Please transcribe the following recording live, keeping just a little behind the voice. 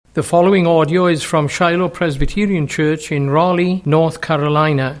The following audio is from Shiloh Presbyterian Church in Raleigh, North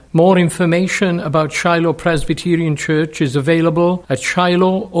Carolina. More information about Shiloh Presbyterian Church is available at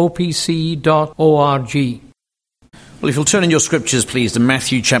shilohopc.org. Well, if you'll turn in your scriptures, please, to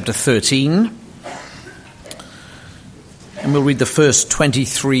Matthew chapter 13. And we'll read the first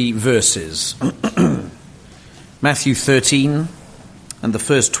 23 verses. Matthew 13 and the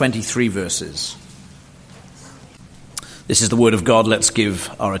first 23 verses. This is the word of God. Let's give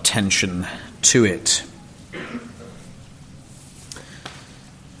our attention to it.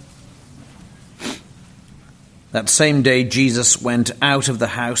 That same day Jesus went out of the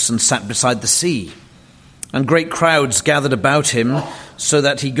house and sat beside the sea. And great crowds gathered about him, so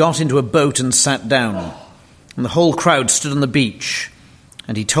that he got into a boat and sat down. And the whole crowd stood on the beach.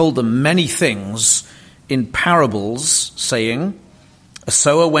 And he told them many things in parables, saying, "A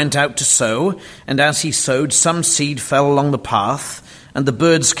sower went out to sow, and as he sowed, some seed fell along the path, and the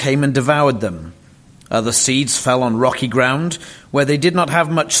birds came and devoured them. Other seeds fell on rocky ground, where they did not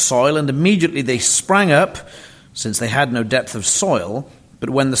have much soil, and immediately they sprang up, since they had no depth of soil. But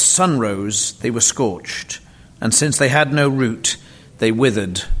when the sun rose, they were scorched, and since they had no root, they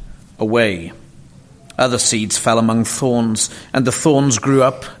withered away. Other seeds fell among thorns, and the thorns grew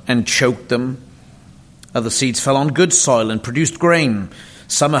up and choked them. Other seeds fell on good soil and produced grain,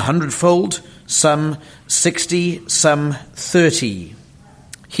 some 100-fold, some 60, some 30.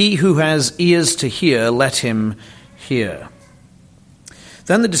 He who has ears to hear, let him hear."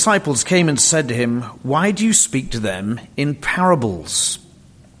 Then the disciples came and said to him, "Why do you speak to them in parables?"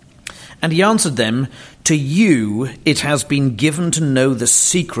 And he answered them, "To you it has been given to know the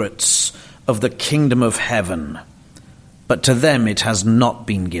secrets of the kingdom of heaven, but to them it has not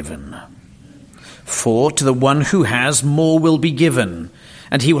been given. For to the one who has, more will be given,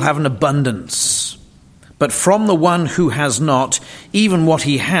 and he will have an abundance. But from the one who has not, even what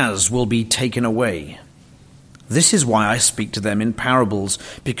he has will be taken away. This is why I speak to them in parables,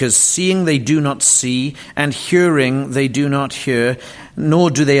 because seeing they do not see, and hearing they do not hear, nor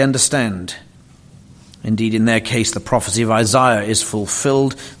do they understand. Indeed, in their case, the prophecy of Isaiah is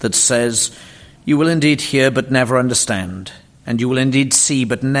fulfilled that says, 'You will indeed hear, but never understand, and you will indeed see,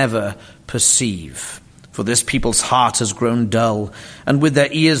 but never perceive. For this people's heart has grown dull, and with their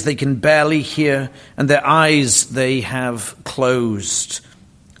ears they can barely hear, and their eyes they have closed,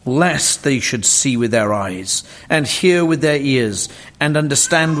 lest they should see with their eyes, and hear with their ears, and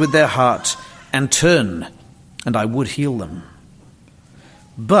understand with their heart, and turn, and I would heal them.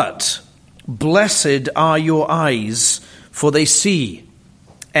 But blessed are your eyes, for they see,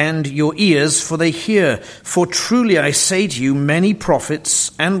 and your ears, for they hear. For truly I say to you, many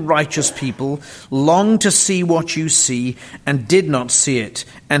prophets and righteous people long to see what you see, and did not see it,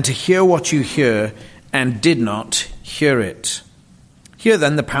 and to hear what you hear, and did not hear it. Hear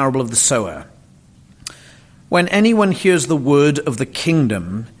then the parable of the sower. When anyone hears the word of the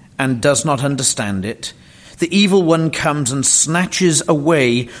kingdom and does not understand it, the evil one comes and snatches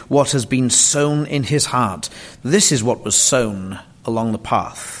away what has been sown in his heart. This is what was sown along the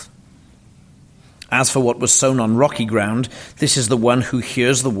path. As for what was sown on rocky ground, this is the one who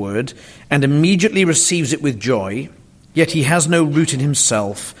hears the word and immediately receives it with joy, yet he has no root in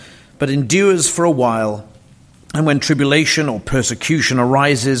himself, but endures for a while. And when tribulation or persecution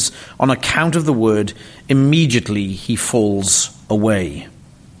arises on account of the word, immediately he falls away.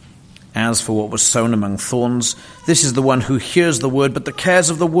 As for what was sown among thorns, this is the one who hears the word, but the cares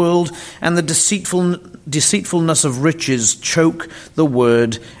of the world and the deceitfulness of riches choke the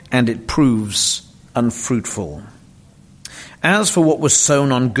word, and it proves unfruitful. As for what was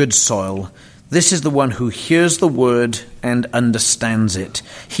sown on good soil, this is the one who hears the word and understands it.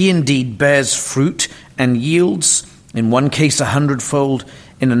 He indeed bears fruit and yields, in one case 100-fold,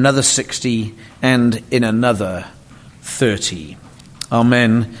 in another 60, and in another 30.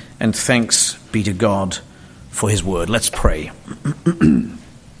 Amen. And thanks be to God for his word. Let's pray.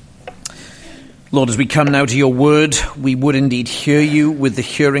 Lord, as we come now to your word, we would indeed hear you with the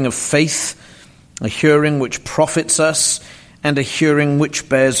hearing of faith, a hearing which profits us, and a hearing which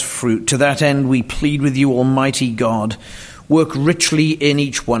bears fruit. To that end, we plead with you, Almighty God, work richly in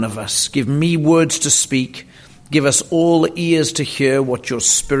each one of us. Give me words to speak. Give us all ears to hear what your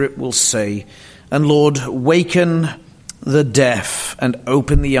Spirit will say. And Lord, waken the deaf and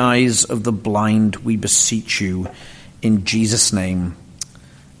open the eyes of the blind, we beseech you, in Jesus' name.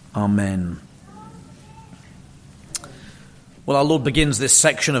 Amen. Well, our Lord begins this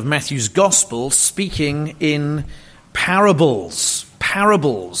section of Matthew's Gospel speaking in parables.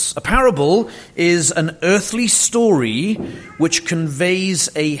 Parables. A parable is an earthly story which conveys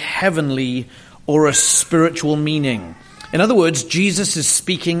a heavenly or a spiritual meaning. In other words, Jesus is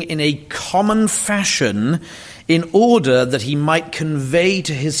speaking in a common fashion in order that he might convey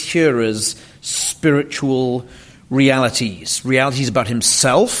to his hearers spiritual realities about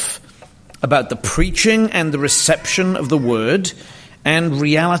himself, about the preaching and the reception of the word, and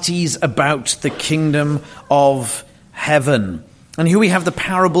realities about the kingdom of heaven. And here we have the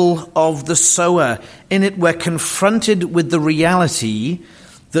parable of the sower. In it, we're confronted with the reality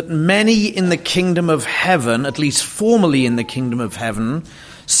that many in the kingdom of heaven, at least formally in the kingdom of heaven,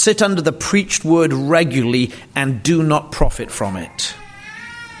 sit under the preached word regularly and do not profit from it.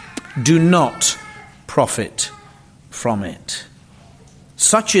 Do not profit from it.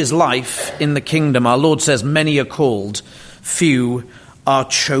 Such is life in the kingdom. Our Lord says, many are called, few are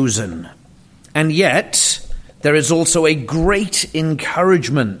chosen. And yet, there is also a great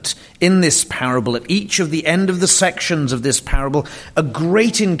encouragement in this parable. At each of the end of the sections of this parable, a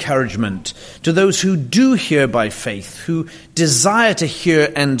great encouragement to those who do hear by faith, who desire to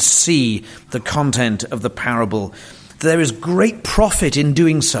hear and see the content of the parable. There is great profit in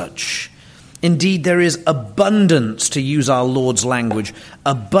doing such. Indeed, there is abundance, to use our Lord's language,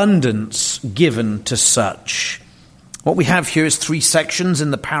 abundance given to such. What we have here is 3 sections in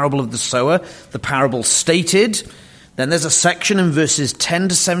the parable of the sower. The parable stated. Then there's a section in verses 10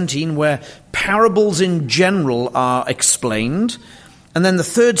 to 17 where parables in general are explained. And then the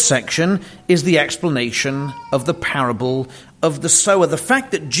third section is the explanation of the parable of the sower. The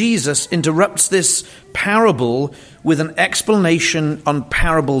fact that Jesus interrupts this parable with an explanation on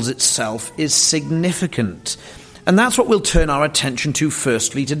parables itself is significant. And that's what we'll turn our attention to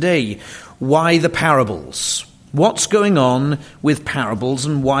firstly today. Why the parables? What's going on with parables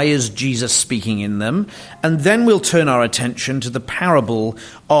and why is Jesus speaking in them? And then we'll turn our attention to the parable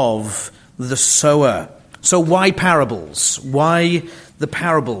of the sower. So why parables? Why the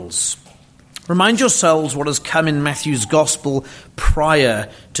parables? Remind yourselves what has come in Matthew's Gospel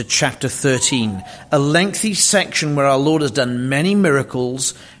prior to chapter 13. A lengthy section where our Lord has done many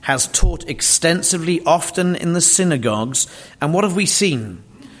miracles, has taught extensively, often in the synagogues. And what have we seen?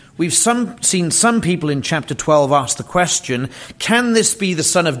 We've seen some people in chapter 12 ask the question, can this be the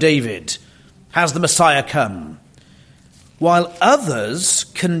Son of David? Has the Messiah come? While others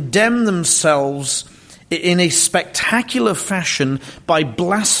condemn themselves in a spectacular fashion by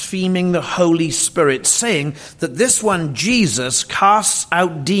blaspheming the Holy Spirit, saying that this one, Jesus, casts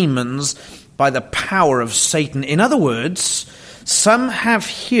out demons by the power of Satan. In other words, some have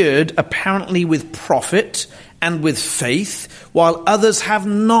heard apparently with profit and with faith, while others have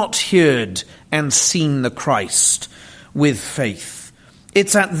not heard and seen the Christ with faith.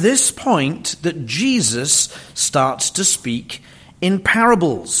 It's at this point that Jesus starts to speak in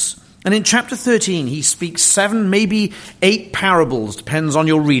parables. And in chapter 13, he speaks 7, maybe 8 parables, depends on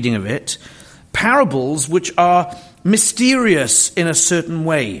your reading of it. Parables which are mysterious in a certain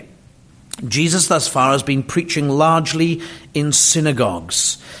way. Jesus thus far has been preaching largely in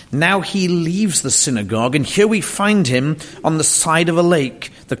synagogues. Now he leaves the synagogue, and here we find him on the side of a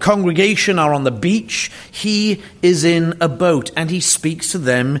lake. The congregation are on the beach. He is in a boat, and he speaks to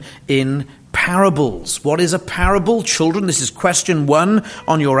them in parables. What is a parable, children? This is question 1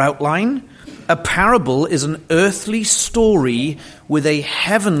 on your outline. A parable is an earthly story with a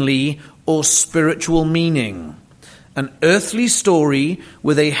heavenly or spiritual meaning. An earthly story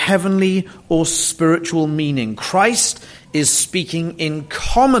with a heavenly or spiritual meaning. Christ is speaking in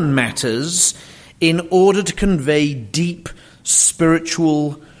common matters in order to convey deep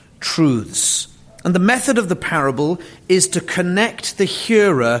spiritual truths. And the method of the parable is to connect the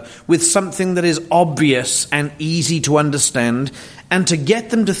hearer with something that is obvious and easy to understand, and to get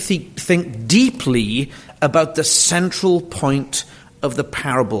them to think deeply about the central point of the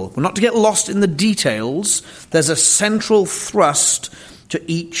parable. We're not to get lost in the details. There's a central thrust to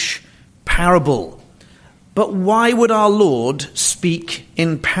each parable. But why would our Lord speak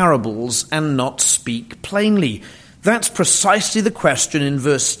in parables and not speak plainly? That's precisely the question in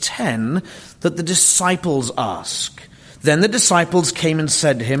verse 10 that the disciples ask. Then the disciples came and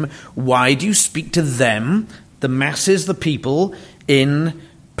said to him, why do you speak to them, the masses, the people, in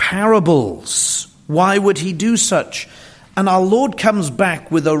parables? Why would he do such? And our Lord comes back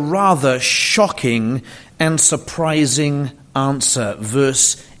with a rather shocking and surprising answer.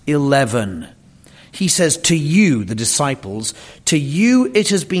 Verse 11. He says, to you, the disciples, to you it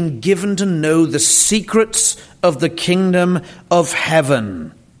has been given to know the secrets of the kingdom of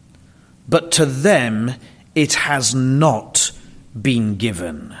heaven, but to them it has not been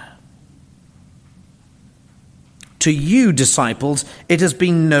given. To you, disciples, it has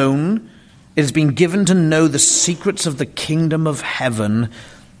been given to know the secrets of the kingdom of heaven,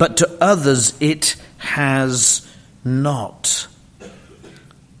 but to others it has not.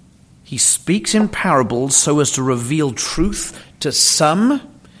 He speaks in parables so as to reveal truth to some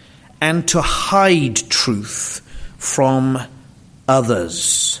and to hide truth from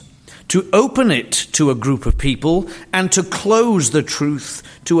others, to open it to a group of people and to close the truth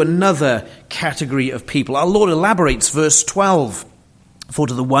to another category of people. Our Lord elaborates verse 12. For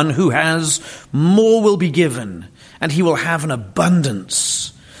to the one who has, more will be given, and he will have an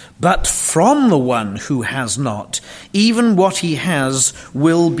abundance. But from the one who has not, even what he has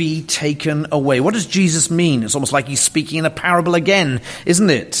will be taken away. What does Jesus mean? It's almost like he's speaking in a parable again, isn't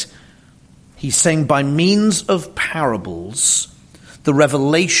it? He's saying by means of parables, the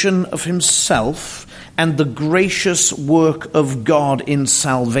revelation of himself and the gracious work of God in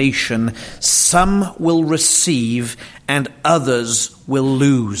salvation, some will receive and others will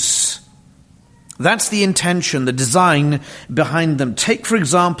lose. That's the intention, the design behind them. Take, for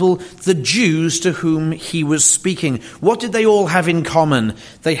example, the Jews to whom he was speaking. What did they all have in common?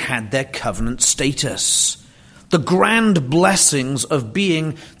 They had their covenant status. The grand blessings of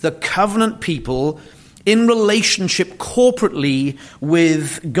being the covenant people in relationship corporately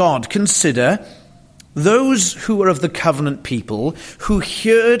with God. Consider those who are of the covenant people, who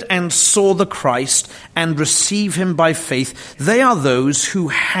heard and saw the Christ and receive him by faith. They are those who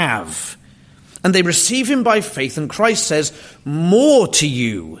have. And they receive him by faith, and Christ says, more to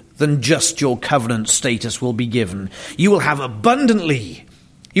you than just your covenant status will be given. You will have abundantly.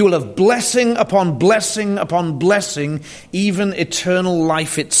 You will have blessing upon blessing upon blessing, even eternal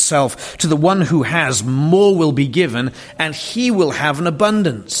life itself. To the one who has, more will be given, and he will have an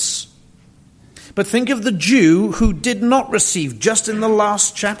abundance. But think of the Jew who did not receive, just in the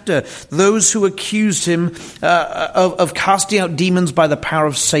last chapter, those who accused him of casting out demons by the power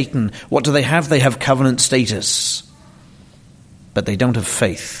of Satan. What do they have? They have covenant status, but they don't have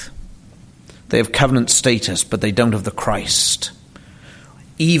faith. They have covenant status, but they don't have the Christ.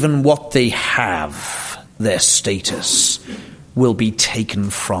 Even what they have, their status, will be taken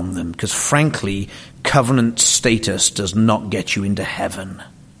from them. Because frankly, covenant status does not get you into heaven.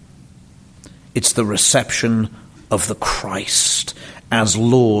 It's the reception of the Christ as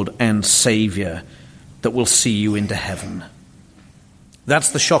Lord and Savior that will see you into heaven.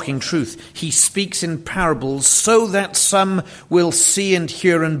 That's the shocking truth. He speaks in parables so that some will see and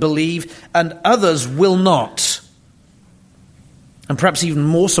hear and believe, and others will not. And perhaps even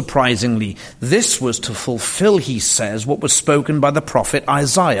more surprisingly, this was to fulfill, he says, what was spoken by the prophet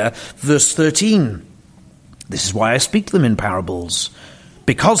Isaiah, verse 13. This is why I speak to them in parables.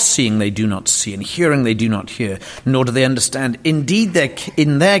 Because seeing they do not see, and hearing they do not hear, nor do they understand. Indeed,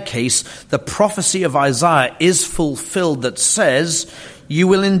 in their case, the prophecy of Isaiah is fulfilled that says, you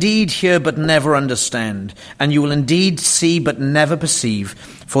will indeed hear but never understand, and you will indeed see but never perceive,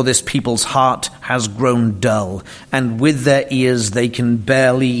 for this people's heart has grown dull, and with their ears they can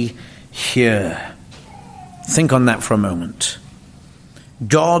barely hear. Think on that for a moment.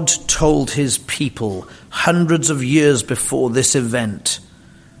 God told his people hundreds of years before this event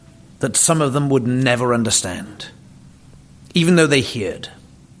that some of them would never understand, even though they heard.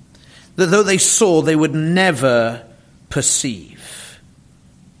 That though they saw, they would never perceive.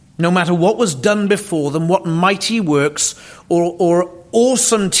 No matter what was done before them, what mighty works or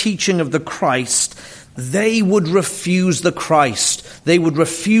awesome teaching of the Christ, they would refuse the Christ. They would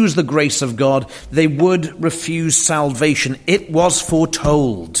refuse the grace of God. They would refuse salvation. It was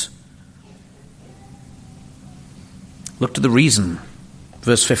foretold. Look to the reason.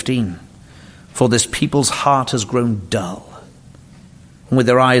 Verse 15. For this people's heart has grown dull, and with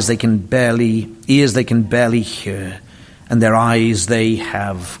their ears they can barely hear, and their eyes they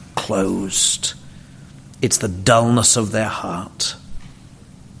have closed. It's the dullness of their heart,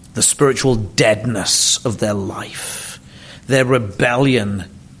 the spiritual deadness of their life, their rebellion,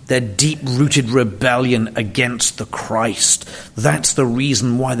 their deep-rooted rebellion against the Christ. That's the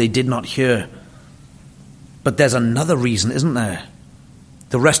reason why they did not hear. But there's another reason, isn't there?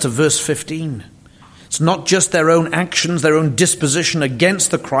 The rest of verse 15. It's not just their own actions, their own disposition against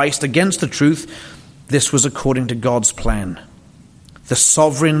the Christ, against the truth. This was according to God's plan. The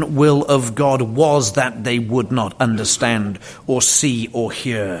sovereign will of God was that they would not understand or see or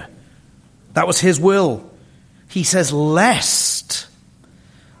hear. That was his will. He says, lest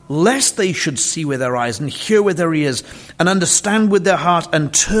they should see with their eyes and hear with their ears and understand with their heart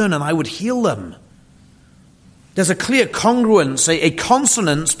and turn, and I would heal them. There's a clear congruence, a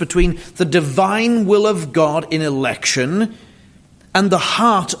consonance between the divine will of God in election and the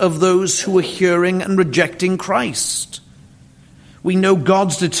heart of those who are hearing and rejecting Christ. We know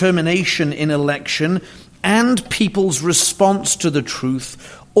God's determination in election and people's response to the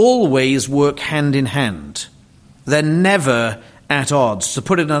truth always work hand in hand. They're never at odds. To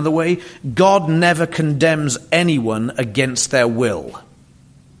put it another way, God never condemns anyone against their will.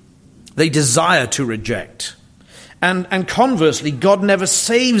 They desire to reject. And conversely, God never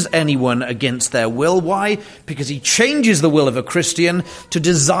saves anyone against their will. Why? Because he changes the will of a Christian to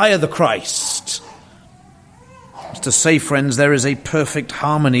desire the Christ. It's to say, friends, there is a perfect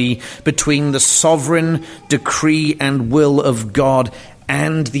harmony between the sovereign decree and will of God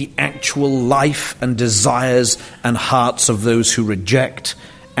and the actual life and desires and hearts of those who reject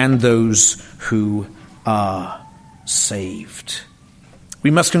and those who are saved. We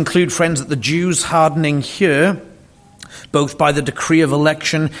must conclude, friends, that the Jews' hardening here, both by the decree of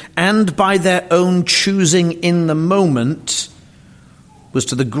election and by their own choosing in the moment, was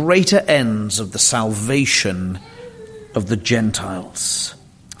to the greater ends of the salvation of the Gentiles.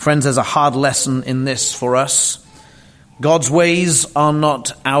 Friends, there's a hard lesson in this for us. God's ways are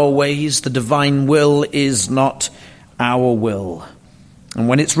not our ways. The divine will is not our will. And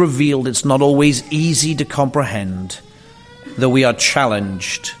when it's revealed, it's not always easy to comprehend, though we are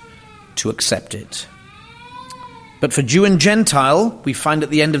challenged to accept it. But for Jew and Gentile, we find at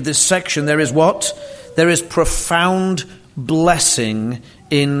the end of this section, there is what? There is profound blessing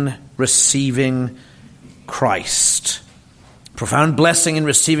in receiving Christ. Profound blessing in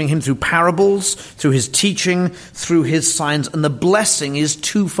receiving him through parables, through his teaching, through his signs. And the blessing is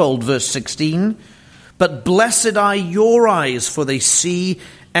twofold, verse 16. But blessed are your eyes, for they see,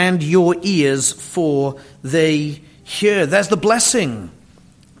 and your ears, for they hear. There's the blessing.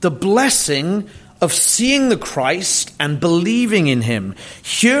 The blessing of seeing the Christ and believing in him,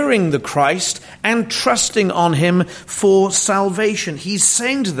 hearing the Christ and trusting on him for salvation. He's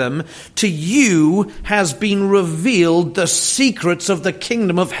saying to them, to you has been revealed the secrets of the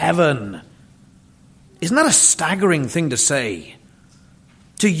kingdom of heaven. Isn't that a staggering thing to say?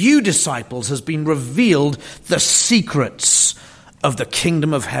 To you, disciples, has been revealed the secrets of the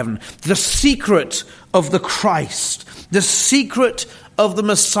kingdom of heaven, the secret of the Christ, the secret of the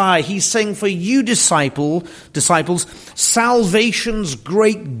Messiah. He's saying, for you disciples, salvation's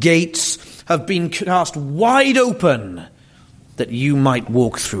great gates have been cast wide open that you might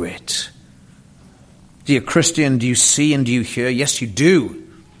walk through it. Dear Christian, do you see and do you hear? Yes, you do.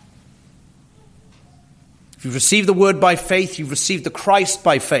 If you've received the word by faith, you've received the Christ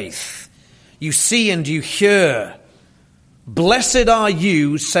by faith. You see and you hear. Blessed are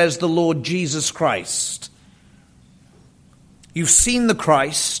you, says the Lord Jesus Christ. You've seen the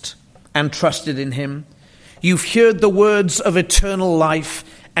Christ and trusted in him. You've heard the words of eternal life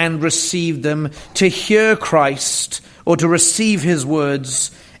and received them. To hear Christ or to receive his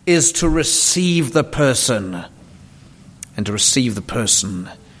words is to receive the person. And to receive the person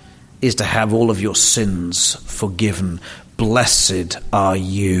is to have all of your sins forgiven. Blessed are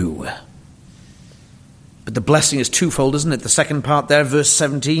you. But the blessing is twofold, isn't it? The second part there, verse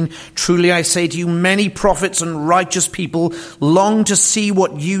 17. Truly I say to you, many prophets and righteous people long to see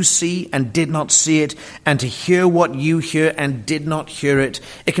what you see and did not see it, and to hear what you hear and did not hear it.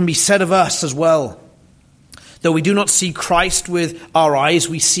 It can be said of us as well. Though we do not see Christ with our eyes,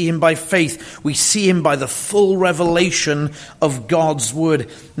 we see him by faith. We see him by the full revelation of God's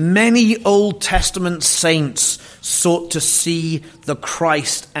word. Many Old Testament saints sought to see the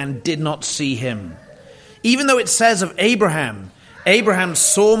Christ and did not see him. Even though it says of Abraham, Abraham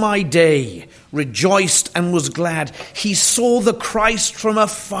saw my day, rejoiced and was glad. He saw the Christ from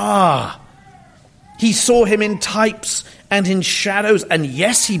afar. He saw him in types and in shadows, and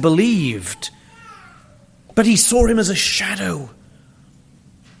yes, he believed. But he saw him as a shadow.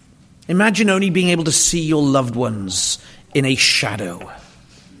 Imagine only being able to see your loved ones in a shadow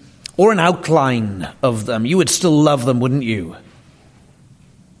or an outline of them. You would still love them, wouldn't you?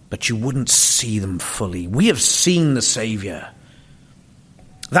 But you wouldn't see them fully. We have seen the Savior.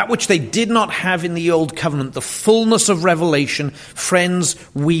 That which they did not have in the Old Covenant, the fullness of revelation, friends,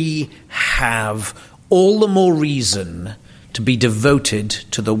 we have. All the more reason to be devoted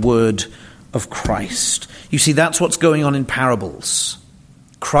to the word of Christ. You see, that's what's going on in parables.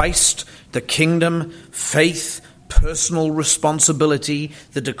 Christ, the kingdom, faith, personal responsibility,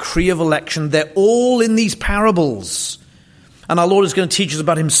 the decree of election, they're all in these parables. And our Lord is going to teach us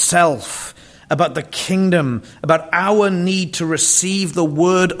about himself, about the kingdom, about our need to receive the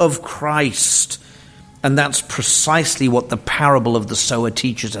word of Christ. And that's precisely what the parable of the sower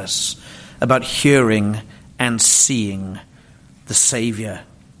teaches us, about hearing and seeing the Savior.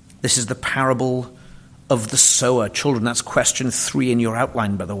 This is the parable of the sower. Children, that's question 3 in your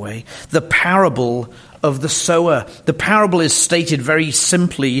outline, by the way. The parable of the sower. The parable is stated very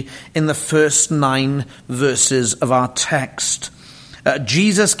simply in the first 9 verses of our text.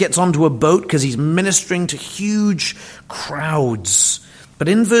 Jesus gets onto a boat because he's ministering to huge crowds. But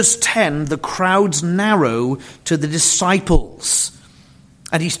in verse 10, the crowds narrow to the disciples.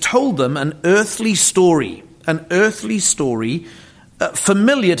 And he's told them an earthly story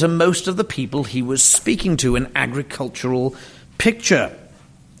familiar to most of the people he was speaking to, an agricultural picture.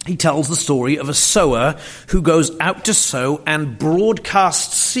 He tells the story of a sower who goes out to sow and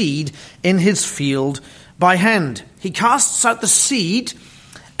broadcasts seed in his field by hand. He casts out the seed,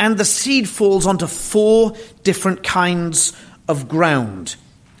 and the seed falls onto 4 different kinds of ground.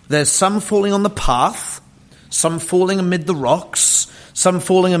 There's some falling on the path, some falling amid the rocks, some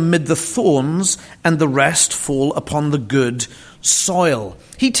falling amid the thorns, and the rest fall upon the good soil.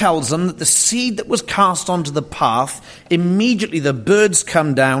 He tells them that the seed that was cast onto the path, immediately the birds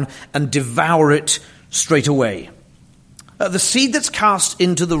come down and devour it straight away. The seed that's cast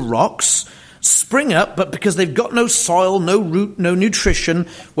into the rocks spring up, but because they've got no soil, no root, no nutrition,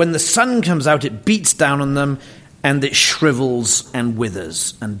 when the sun comes out, it beats down on them and it shrivels and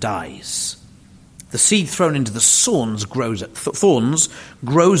withers and dies. The seed thrown into the thorns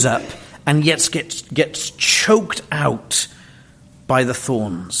grows up and yet gets choked out by the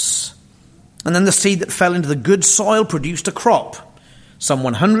thorns. And then the seed that fell into the good soil produced a crop, some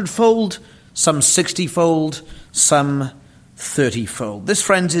 100-fold, some 60-fold, some 30-fold. This,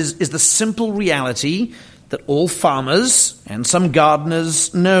 friends, is the simple reality that all farmers and some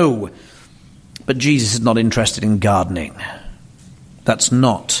gardeners know. But Jesus is not interested in gardening. That's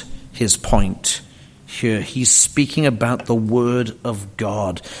not his point here. He's speaking about the word of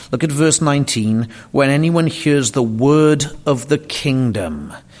God. Look at verse 19. When anyone hears the word of the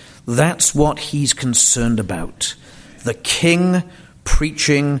kingdom, that's what he's concerned about. The king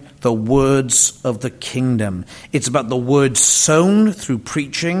preaching the words of the kingdom. It's about the word sown through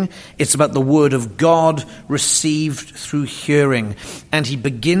preaching. It's about the word of God received through hearing. And he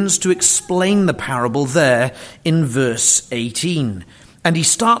begins to explain the parable there in verse 18. And he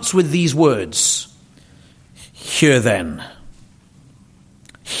starts with these words. Hear then.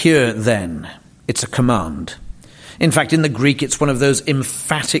 Hear then. It's a command. In fact, in the Greek, it's one of those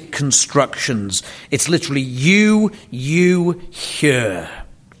emphatic constructions. It's literally, you hear.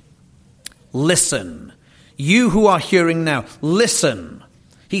 Listen. You who are hearing now, listen.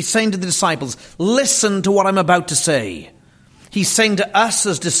 He's saying to the disciples, listen to what I'm about to say. He's saying to us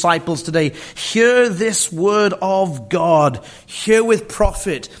as disciples today, hear this word of God. Hear with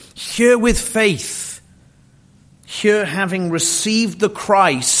profit. Hear with faith. Hear having received the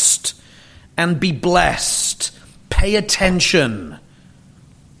Christ and be blessed. Pay attention.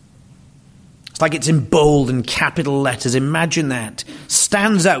 It's like it's in bold and capital letters. Imagine that.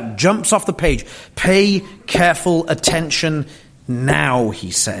 Stands out, jumps off the page. Pay careful attention now,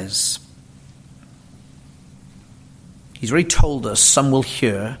 he says. He's already told us some will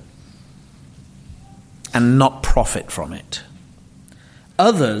hear and not profit from it.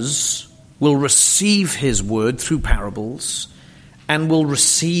 Others will receive his word through parables and will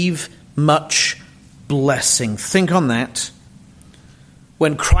receive much blessing. Think on that.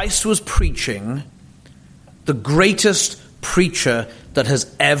 When Christ was preaching, the greatest preacher that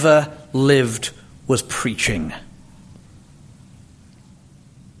has ever lived was preaching.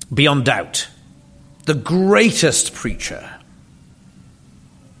 Beyond doubt. The greatest preacher.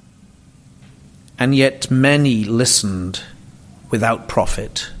 And yet many listened without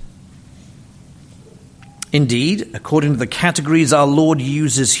profit. Indeed, according to the categories our Lord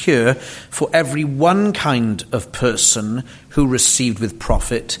uses here, for every one kind of person who received with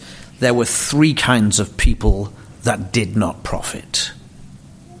profit, there were 3 kinds of people that did not profit.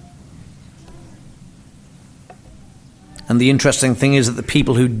 And the interesting thing is that the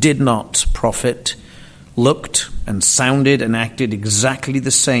people who did not profit looked and sounded and acted exactly the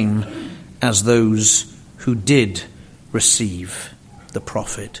same as those who did receive the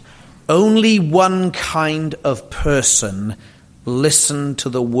profit. Only one kind of person listened to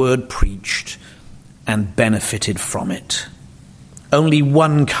the word preached and benefited from it. Only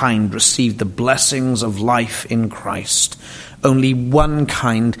one kind received the blessings of life in Christ. Only one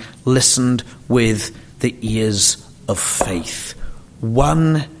kind listened with the ears of faith.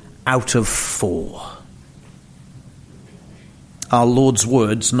 1 out of 4. Our Lord's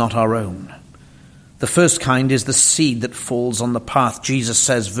words, not our own. The first kind is the seed that falls on the path. Jesus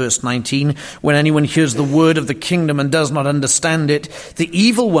says, verse 19, when anyone hears the word of the kingdom and does not understand it, the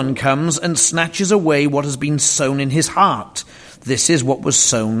evil one comes and snatches away what has been sown in his heart. This is what was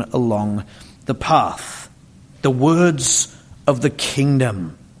sown along the path. The words of the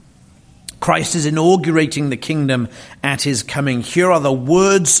kingdom. Christ is inaugurating the kingdom at his coming. Here are the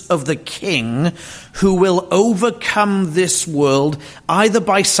words of the King who will overcome this world either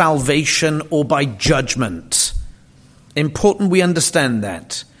by salvation or by judgment. Important we understand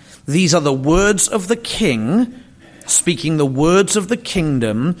that. These are the words of the King, speaking the words of the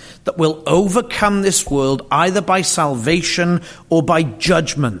kingdom that will overcome this world either by salvation or by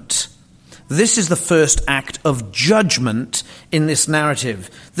judgment. This is the first act of judgment in this narrative.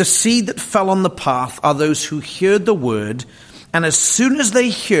 The seed that fell on the path are those who heard the word, and as soon as they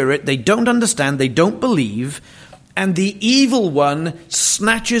hear it, they don't understand, they don't believe, and the evil one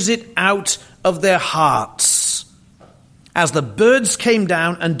snatches it out of their hearts. As the birds came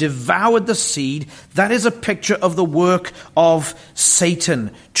down and devoured the seed, that is a picture of the work of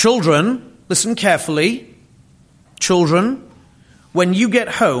Satan. Children, listen carefully. Children, when you get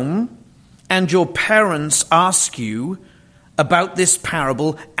home and your parents ask you about this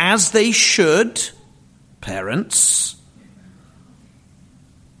parable, as they should, parents,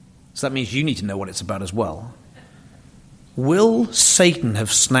 so that means you need to know what it's about as well. Will Satan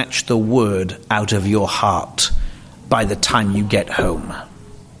have snatched the word out of your heart by the time you get home?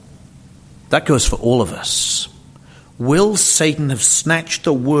 That goes for all of us. Will Satan have snatched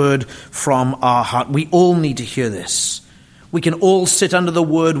the word from our heart? We all need to hear this. We can all sit under the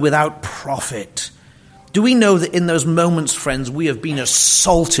word without profit. Do we know that in those moments, friends, we have been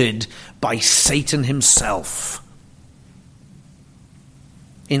assaulted by Satan himself?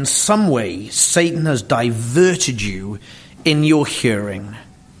 In some way, Satan has diverted you in your hearing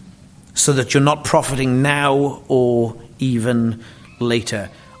so that you're not profiting now or even later.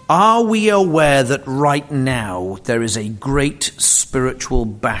 Are we aware that right now there is a great spiritual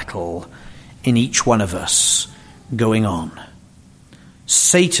battle in each one of us going on?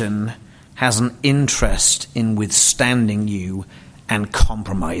 Satan has an interest in withstanding you and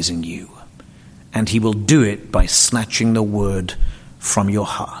compromising you, and he will do it by snatching the word from your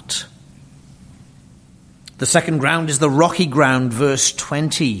heart. The second ground is the rocky ground, verse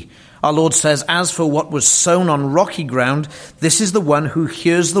 20. Our Lord says, "As for what was sown on rocky ground, this is the one who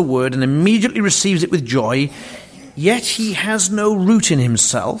hears the word and immediately receives it with joy, yet he has no root in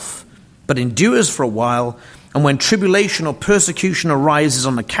himself, but endures for a while, and when tribulation or persecution arises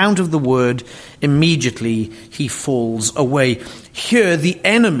on account of the word, immediately he falls away." Here, the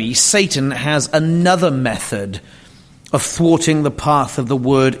enemy, Satan, has another method of thwarting the path of the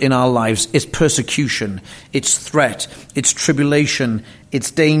word in our lives. It's persecution, it's threat, it's tribulation, it's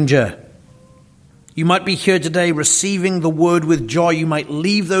danger. You might be here today receiving the word with joy. You might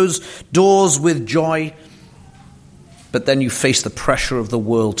leave those doors with joy, but then you face the pressure of the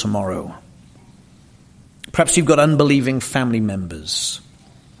world tomorrow. Perhaps you've got unbelieving family members.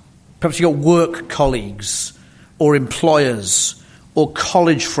 Perhaps you've got work colleagues or employers or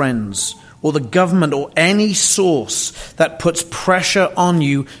college friends or the government or any source that puts pressure on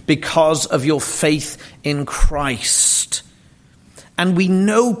you because of your faith in Christ. And we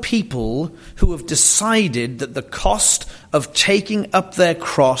know people who have decided that the cost of taking up their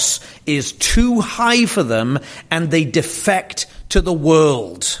cross is too high for them, and they defect to the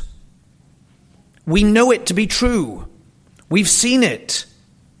world. We know it to be true. We've seen it.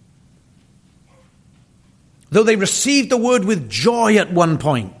 Though they received the word with joy at one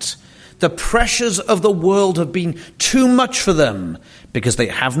point, the pressures of the world have been too much for them because they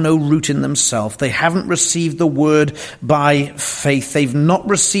have no root in themselves. They haven't received the word by faith. They've not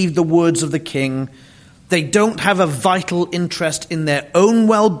received the words of the King. They don't have a vital interest in their own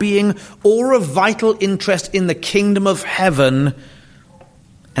well-being or a vital interest in the kingdom of heaven,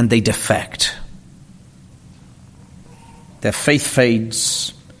 and they defect. Their faith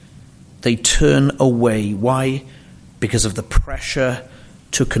fades. They turn away. Why? Because of the pressure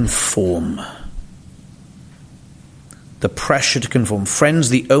to conform. The pressure to conform. Friends,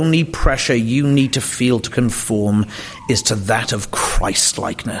 the only pressure you need to feel to conform is to that of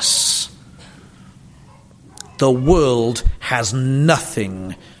Christ-likeness. The world has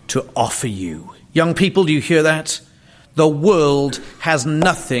nothing to offer you. Young people, do you hear that? The world has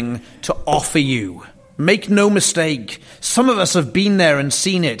nothing to offer you. Make no mistake. Some of us have been there and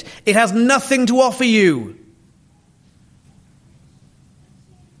seen it. It has nothing to offer you.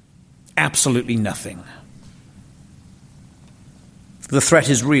 Absolutely nothing. The threat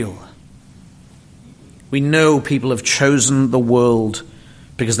is real. We know people have chosen the world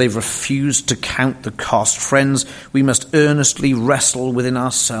because they've refused to count the cost. Friends, we must earnestly wrestle within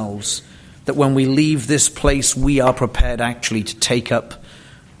ourselves that when we leave this place, we are prepared actually to take up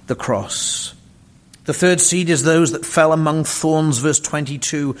the cross. The third seed is those that fell among thorns, verse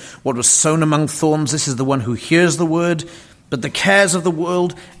 22. What was sown among thorns, this is the one who hears the word, But the cares of the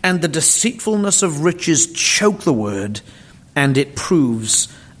world and the deceitfulness of riches choke the word, and it proves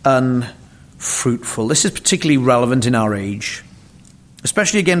unfruitful. This is particularly relevant in our age,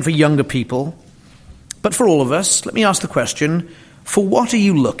 especially again for younger people. But for all of us, let me ask the question, for what are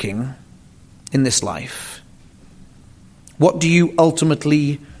you looking in this life? What do you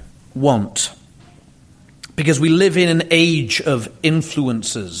ultimately want? Because we live in an age of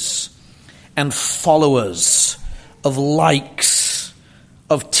influencers and followers, of likes,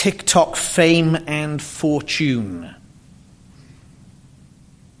 of TikTok fame and fortune.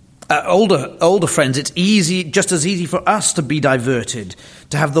 Older friends, it's just as easy for us to be diverted,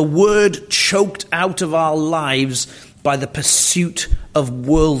 to have the word choked out of our lives by the pursuit of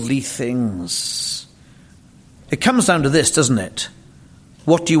worldly things. It comes down to this, doesn't it?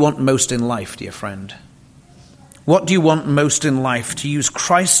 What do you want most in life, dear friend? What do you want most in life? To use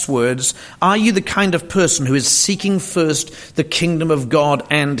Christ's words, are you the kind of person who is seeking first the kingdom of God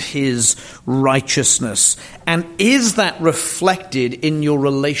and his righteousness? And is that reflected in your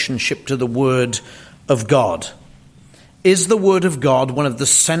relationship to the Word of God? Is the Word of God one of the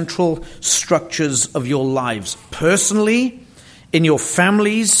central structures of your lives, personally, in your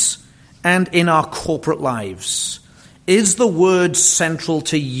families, and in our corporate lives? Is the Word central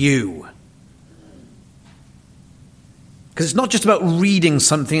to you? Because it's not just about reading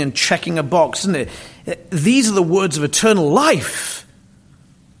something and checking a box, isn't it? These are the words of eternal life.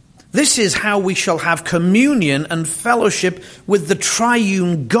 This is how we shall have communion and fellowship with the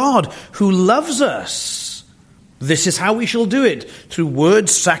triune God who loves us. This is how we shall do it, through word,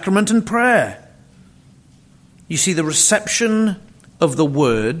 sacrament, and prayer. You see, the reception of the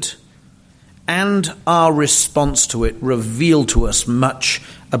word and our response to it reveal to us much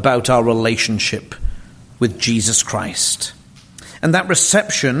about our relationship with Jesus Christ. And that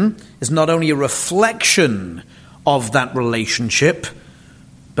reception is not only a reflection of that relationship,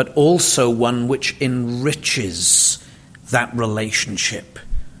 but also one which enriches that relationship.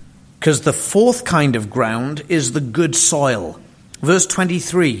 Because the fourth kind of ground is the good soil. Verse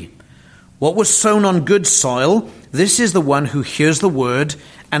 23, what was sown on good soil, this is the one who hears the word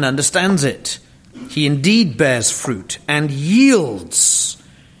and understands it. He indeed bears fruit and yields,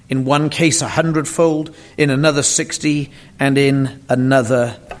 in one case 100-fold, in another 60, and in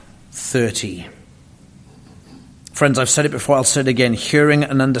another 30. Friends, I've said it before, I'll say it again. Hearing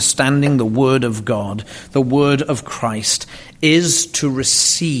and understanding the word of God, the word of Christ, is to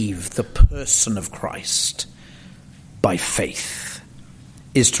receive the person of Christ by faith.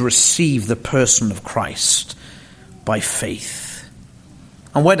 Is to receive the person of Christ by faith.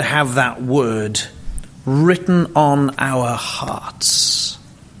 And we're to have that word written on our hearts,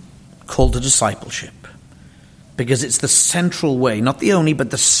 called to discipleship, because it's the central way, not the only, but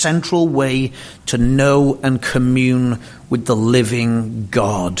the central way to know and commune with the living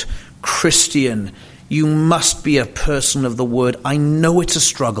God. Christian, you must be a person of the word. I know it's a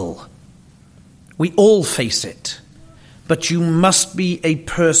struggle. We all face it, but you must be a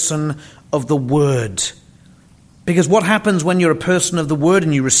person of the word. Because what happens when you're a person of the word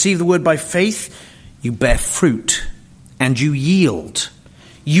and you receive the word by faith? You bear fruit and you yield.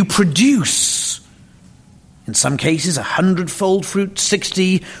 You produce, in some cases, 100-fold fruit,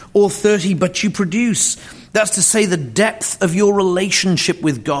 60 or 30, but you produce. That's to say, the depth of your relationship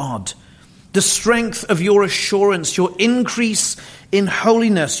with God, the strength of your assurance, your increase in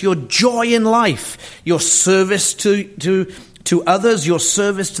holiness, your joy in life, your service to others, your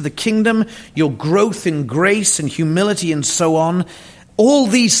service to the kingdom, your growth in grace and humility and so on. All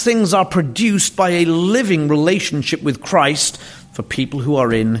these things are produced by a living relationship with Christ for people who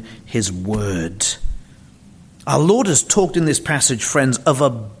are in his word. Our Lord has talked in this passage, friends, of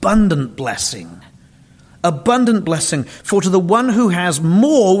abundant blessing. Abundant blessing. For to the one who has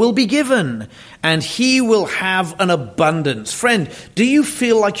more will be given, and he will have an abundance. Friend, do you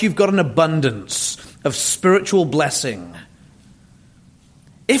feel like you've got an abundance of spiritual blessing?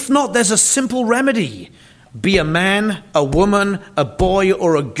 If not, there's a simple remedy. Be a man, a woman, a boy,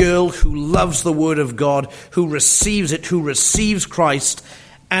 or a girl who loves the word of God, who receives it, who receives Christ,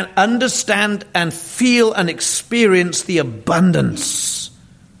 and understand and feel and experience the abundance.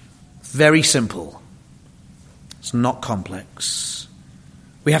 Very simple. It's not complex.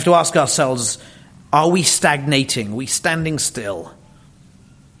 We have to ask ourselves, are we stagnating? Are we standing still?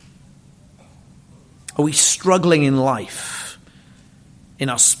 Are we struggling in life? In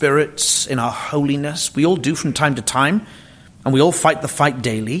our spirits, in our holiness? We all do from time to time, and we all fight the fight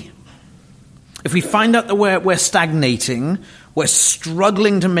daily. If we find out that we're stagnating, we're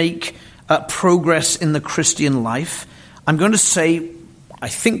struggling to make progress in the Christian life, I'm going to say, I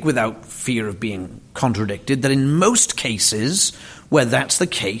think without fear of being contradicted, that in most cases where that's the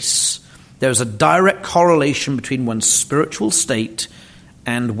case, there's a direct correlation between one's spiritual state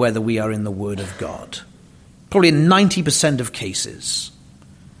and whether we are in the Word of God. Probably in 90% of cases.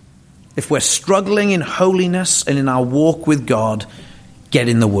 If we're struggling in holiness and in our walk with God, get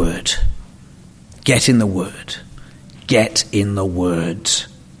in the Word. Get in the Word. Get in the Word.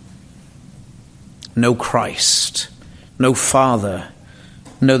 Know Christ. Know Father.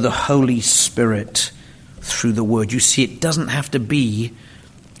 Know the Holy Spirit through the Word. You see, it doesn't have to be,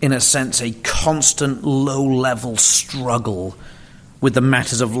 in a sense, a constant low-level struggle with the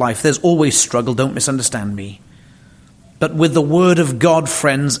matters of life. There's always struggle, don't misunderstand me. But with the Word of God,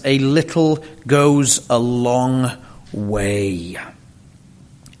 friends, a little goes a long way.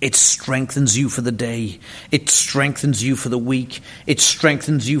 It strengthens you for the day. It strengthens you for the week. It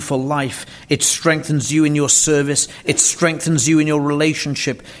strengthens you for life. It strengthens you in your service. It strengthens you in your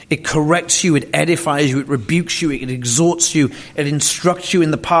relationship. It corrects you. It edifies you. It rebukes you. It exhorts you. It instructs you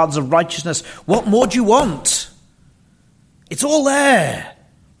in the paths of righteousness. What more do you want? It's all there.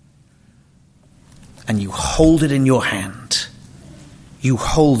 And you hold it in your hand. You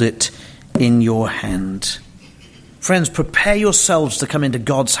hold it in your hand. Friends, prepare yourselves to come into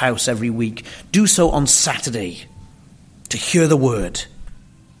God's house every week. Do so on Saturday to hear the word.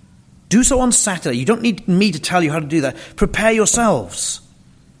 Do so on Saturday. You don't need me to tell you how to do that. Prepare yourselves.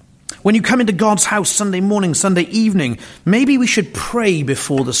 When you come into God's house Sunday morning, Sunday evening, maybe we should pray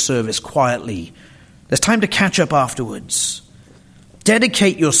before the service quietly. There's time to catch up afterwards.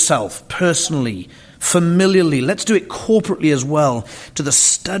 Dedicate yourself personally, familiarly, let's do it corporately as well, to the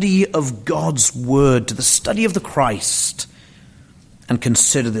study of God's word, to the study of the Christ. And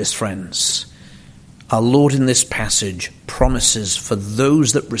consider this, friends. Our Lord in this passage promises for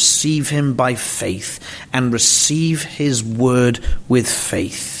those that receive him by faith and receive his word with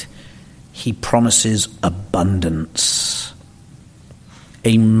faith, he promises abundance,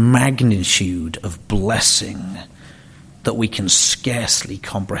 a magnitude of blessing that we can scarcely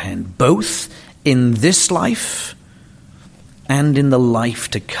comprehend, both in this life and in the life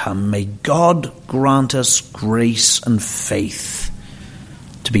to come. May God grant us grace and faith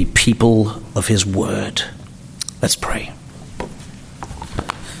to be people of his word. Let's pray.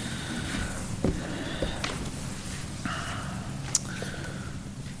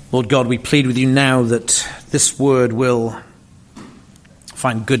 Lord God, we plead with you now that this word will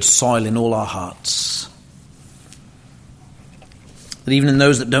find good soil in all our hearts. That even in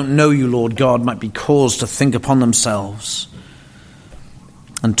those that don't know you, Lord God, might be caused to think upon themselves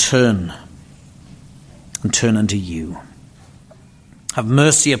and turn unto you. Have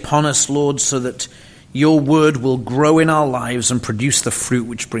mercy upon us, Lord, so that your word will grow in our lives and produce the fruit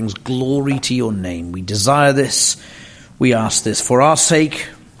which brings glory to your name. We desire this. We ask this for our sake,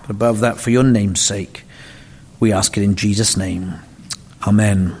 but above that for your name's sake. We ask it in Jesus' name.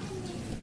 Amen.